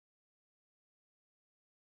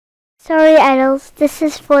Sorry, adults, this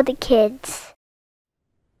is for the kids.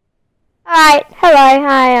 Alright, hello,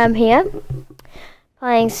 hi, I'm here.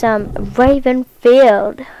 Playing some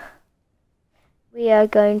Ravenfield. We are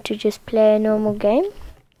going to just play a normal game.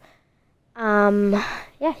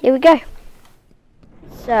 Yeah, here we go.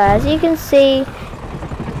 So, as you can see,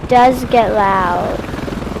 it does get loud.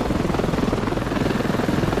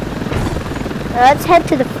 So let's head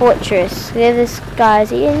to the fortress. Look at this guy, is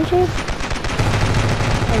he injured?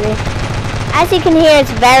 Maybe. As you can hear,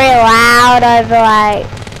 it's very loud over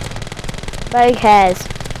but who cares?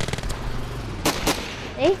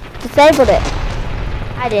 See? Disabled it.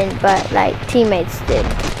 I didn't, but teammates did.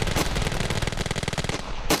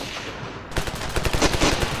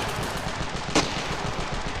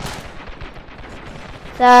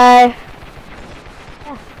 So,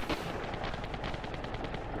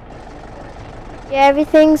 yeah,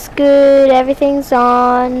 everything's good, everything's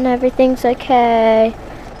on, everything's okay.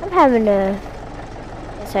 I'm having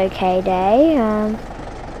it's okay day.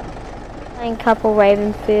 Playing a couple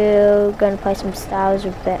Ravenfield, gonna play some Star Wars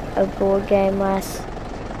a board game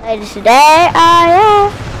later today.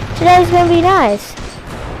 Yeah, today's gonna be nice.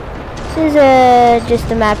 This is just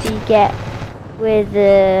a map you get with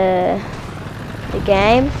the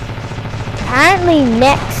game. Apparently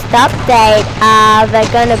next update,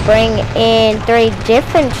 they're gonna bring in 3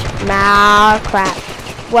 different crap.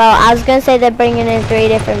 Well, I was gonna say they're bringing in 3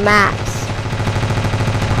 different maps.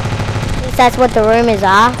 At least that's what the rumors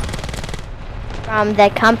are from their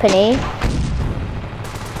company.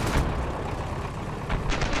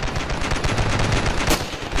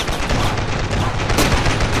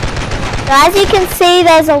 So as you can see,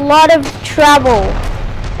 there's a lot of trouble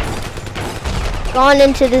gone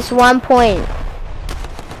into this one point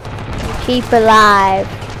to keep alive.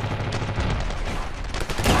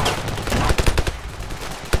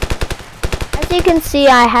 As you can see,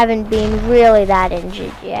 I haven't been really that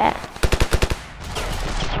injured yet.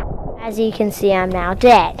 As you can see, I'm now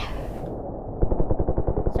dead.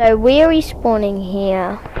 So we're respawning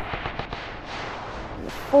here.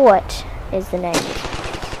 Fort is the name.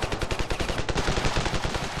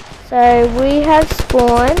 So we have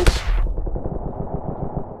spawned.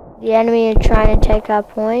 The enemy are trying to take our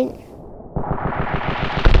point.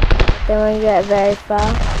 They won't get very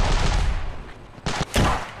far.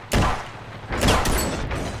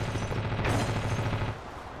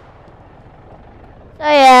 So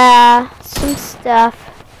yeah, some stuff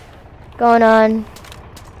going on.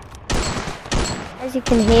 As you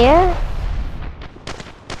can hear.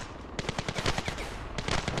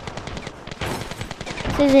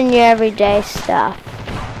 This isn't your everyday stuff.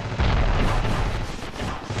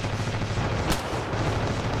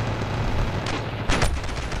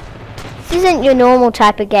 This isn't your normal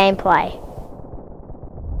type of gameplay.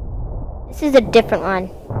 This is a different one.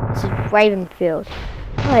 This is Ravenfield.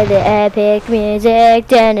 Oh, the epic music.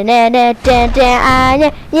 Yeah,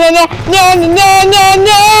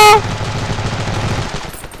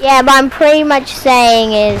 but I'm pretty much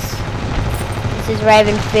saying this is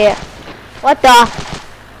Ravenfield. What the?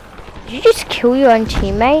 Did you just kill your own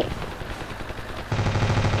teammate?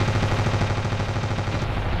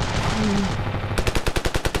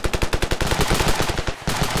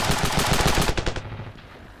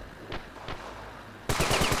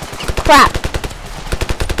 Crap.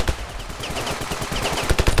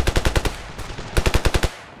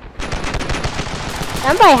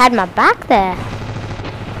 Somebody had my back there.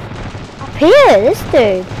 Up here, this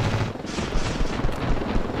dude.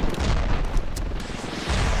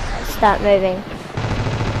 Let's start moving.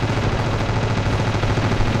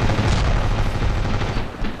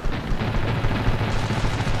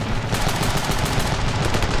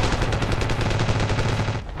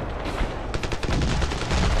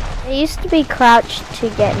 I used to be crouched to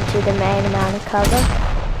get into the main amount of cover.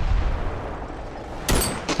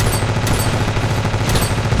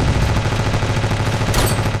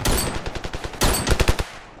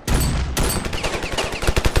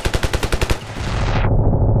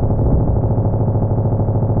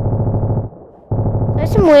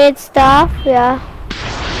 There's some weird stuff, yeah.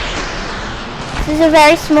 This is a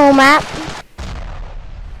very small map.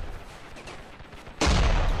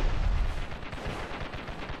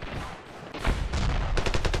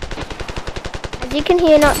 As you can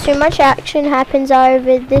hear, not too much action happens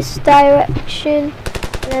over this direction.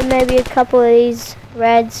 And then maybe a couple of these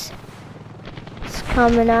reds is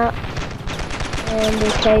coming up. And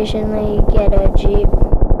occasionally you get a jeep.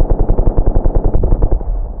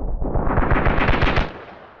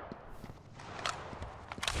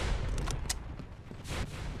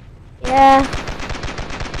 Yeah.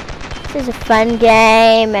 This is a fun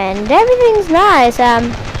game and everything's nice.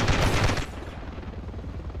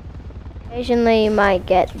 Occasionally you might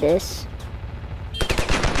get this.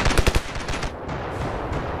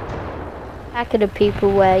 Back of the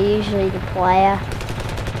people were usually the player.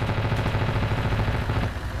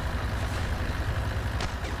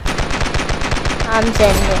 Comes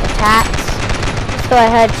in and attacks. So I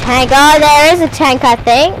heard tank. Oh, there is a tank, I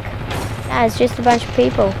think. No, it's just a bunch of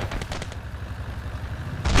people.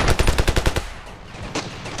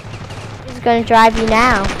 Who's gonna drive you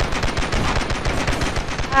now?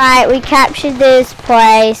 Alright, we captured this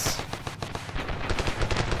place.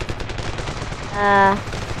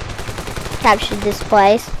 Captured this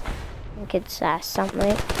place. I think it's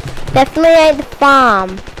something. Definitely ain't the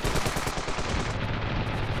farm.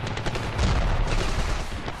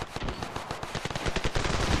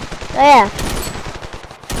 So yeah.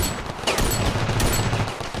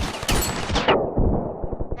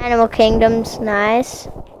 Animal Kingdom's nice. I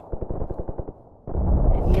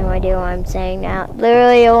have no idea what I'm saying now.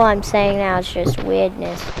 Literally all I'm saying now is just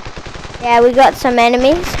weirdness. Yeah, we got some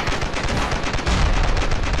enemies.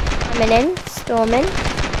 Coming in, storming.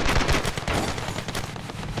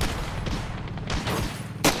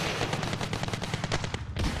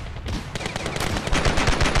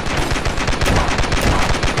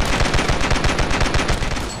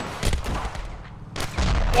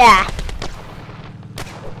 Yeah.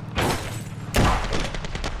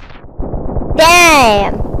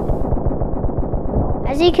 Damn!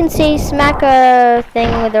 As you can see, smack a thing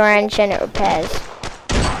with a wrench and it repairs.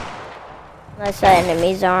 Unless the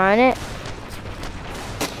enemies are on it.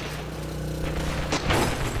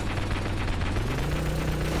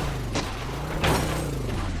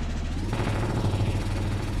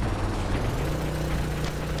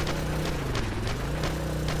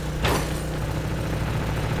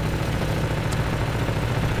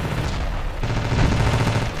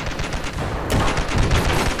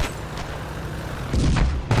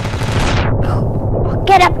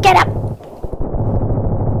 Get up, get up!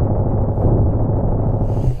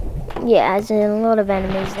 Yeah, there's a lot of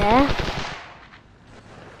enemies there.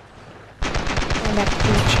 And that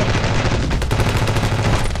creature.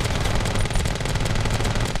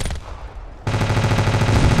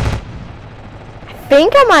 I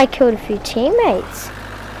think I might have killed a few teammates.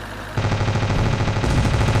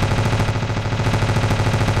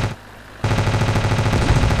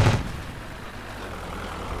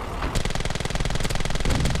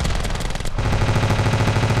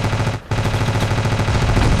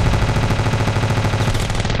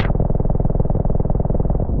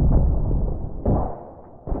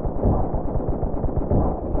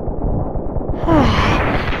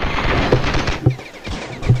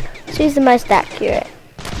 Who's the most accurate?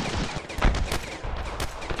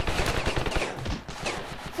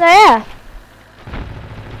 So yeah.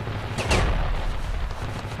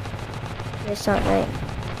 There's something.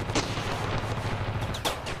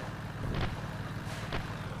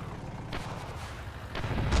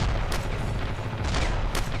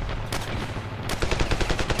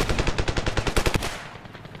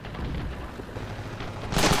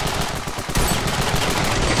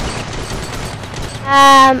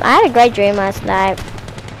 I had a great dream last night.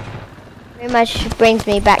 Pretty much brings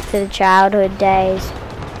me back to the childhood days.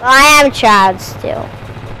 Well, I am a child still.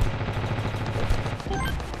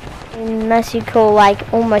 Unless you call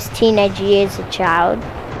like almost teenage years a child.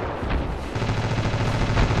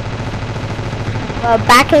 Well,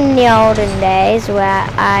 back in the olden days where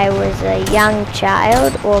I was a young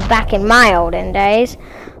child, or back in my olden days,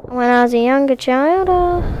 when I was a younger child,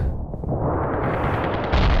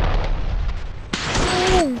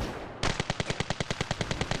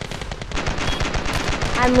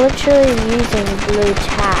 I'm literally using blue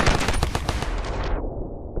tack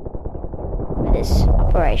for this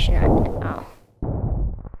operation right now.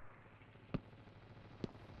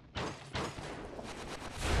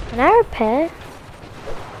 Can I repair?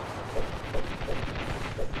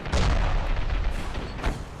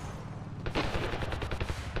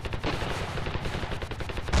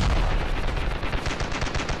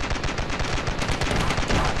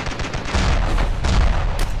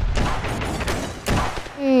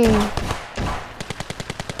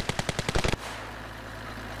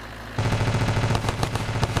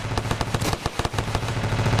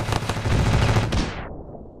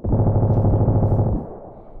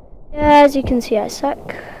 As you can see, I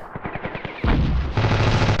suck.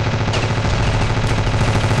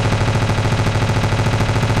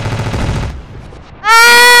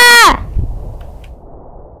 Ah!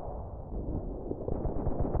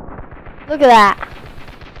 Look at that.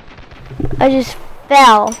 I just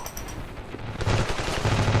fell.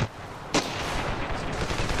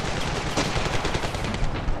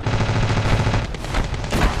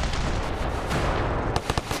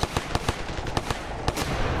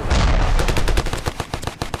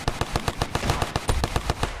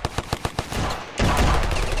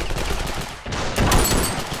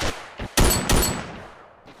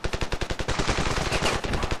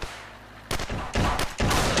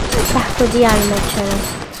 for the animal channel.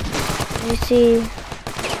 You see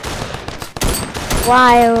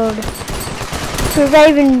wild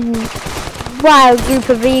group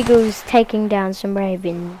of eagles taking down some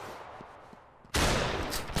ravens.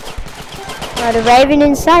 Not a raven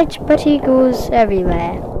in sight, but eagles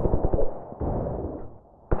everywhere.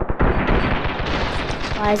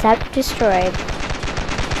 Why is that destroyed?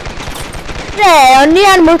 Today on the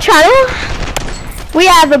animal channel, we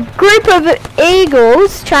have a group of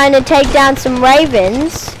eagles trying to take down some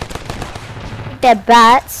ravens. They're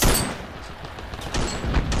bats.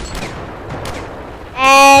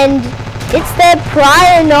 And it's their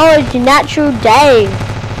prior knowledge natural day.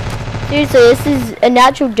 Seriously, this is a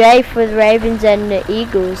natural day for the ravens and the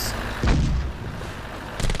eagles.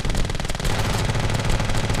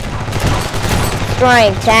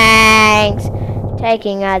 Destroying tanks,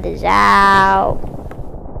 taking others out.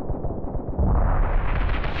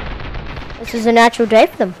 This is a natural day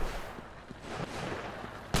for them.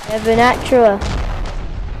 Never natural.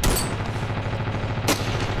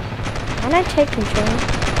 Can I take control?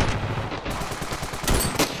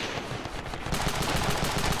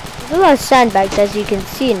 There's a lot of sandbags, as you can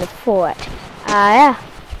see in the fort. Yeah.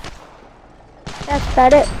 That's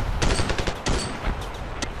about it.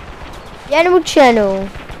 The animal channel.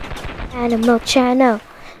 Animal channel.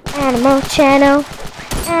 Animal channel.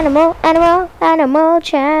 Animal channel. Animal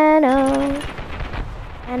channel.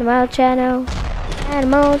 Animal channel.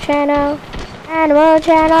 Animal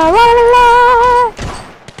channel. La, la, la.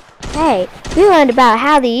 Hey, we learned about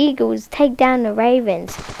how the eagles take down the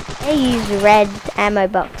ravens. They use red ammo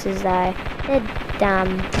boxes though. They're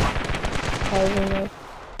dumb.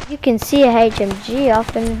 You can see a HMG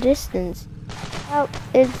off in the distance. Oh,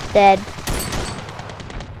 it's dead.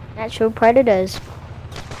 Natural predators.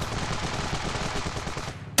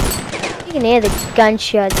 You can hear the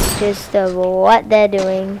gunshots just of what they're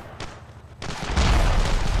doing.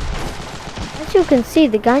 As you can see,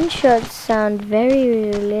 the gunshots sound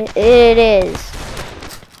very real. It is.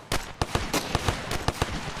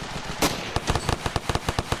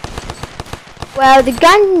 Well, the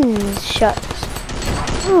gunshots.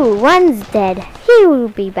 Ooh, one's dead. He will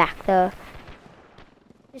be back though.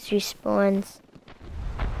 Just respawns.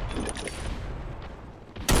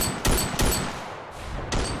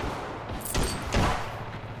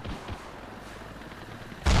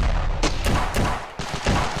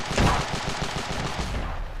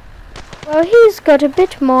 Well, he's got a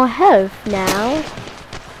bit more health now.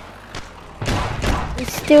 We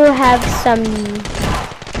still have some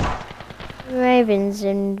ravens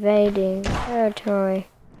invading territory.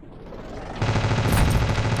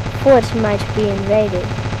 Fort might be invaded.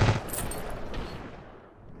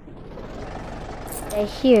 They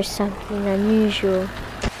hear something unusual.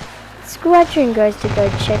 The squadron goes to go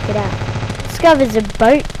check it out. Discovers a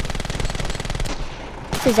boat.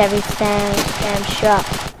 This is every damn shot.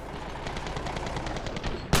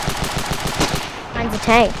 Finds a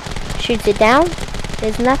tank. Shoots it down.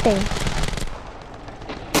 There's nothing.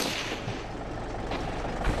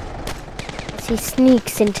 As he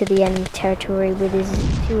sneaks into the enemy territory with his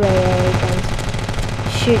 2 AA guns.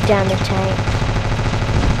 Shoot down the tank.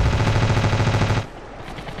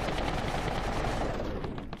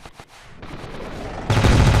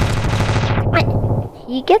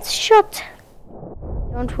 He gets shot.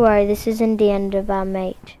 Don't worry, this isn't the end of our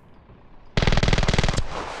mate.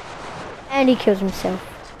 And he kills himself.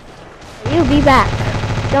 He'll be back.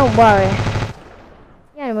 Don't worry.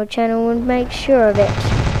 The animal channel will make sure of it.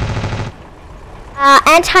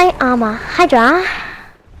 Anti-armor Hydra.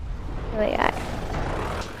 Here we go.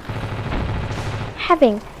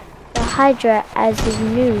 Having the Hydra as his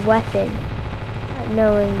new weapon. Not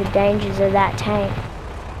knowing the dangers of that tank.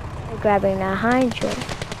 Grabbing the Hydra.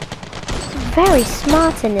 It's very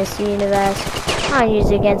smart in this universe. Can't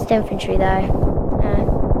use it against infantry though.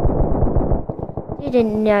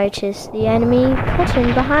 Didn't notice the enemy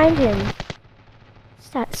cutting behind him.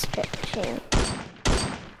 Start stretching.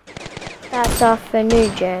 That's off a new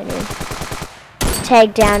journey.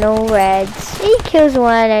 Take down all reds. He kills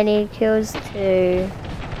one and he kills two.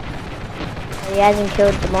 He hasn't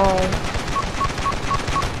killed them all.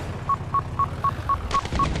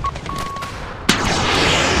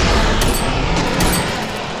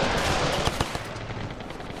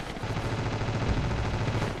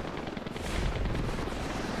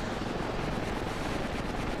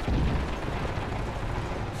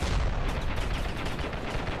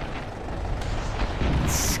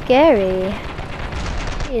 Scary.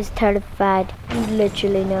 He is terrified. He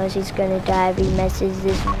literally knows he's gonna die if he messes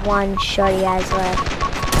this one shot he has left.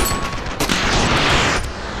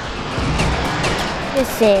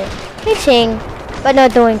 Missing, hitting, but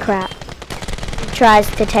not doing crap. tries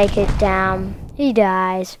to take it down, he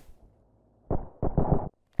dies.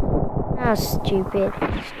 How stupid.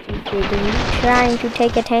 Stupid. Are you trying to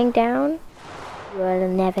take a tank down? You will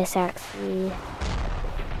never succeed.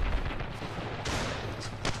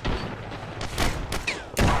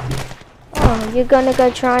 Oh, you're gonna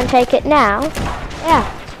go try and take it now? Yeah.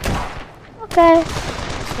 Okay.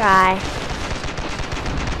 Try.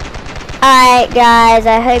 Alright guys,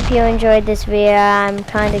 I hope you enjoyed this video. I'm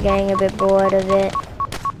kind of getting a bit bored of it.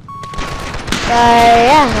 So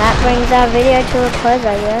yeah, that brings our video to a close,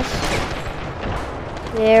 I guess.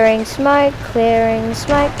 Clearing smoke, clearing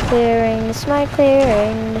smoke, clearing the smoke,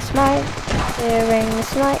 clearing the smoke, clearing the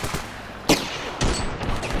smoke.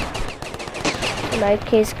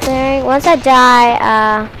 Smoke is clearing. Once I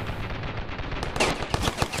die,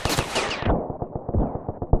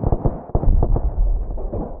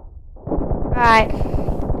 alright.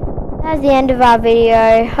 That's the end of our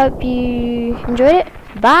video. Hope you enjoyed it.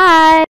 Bye!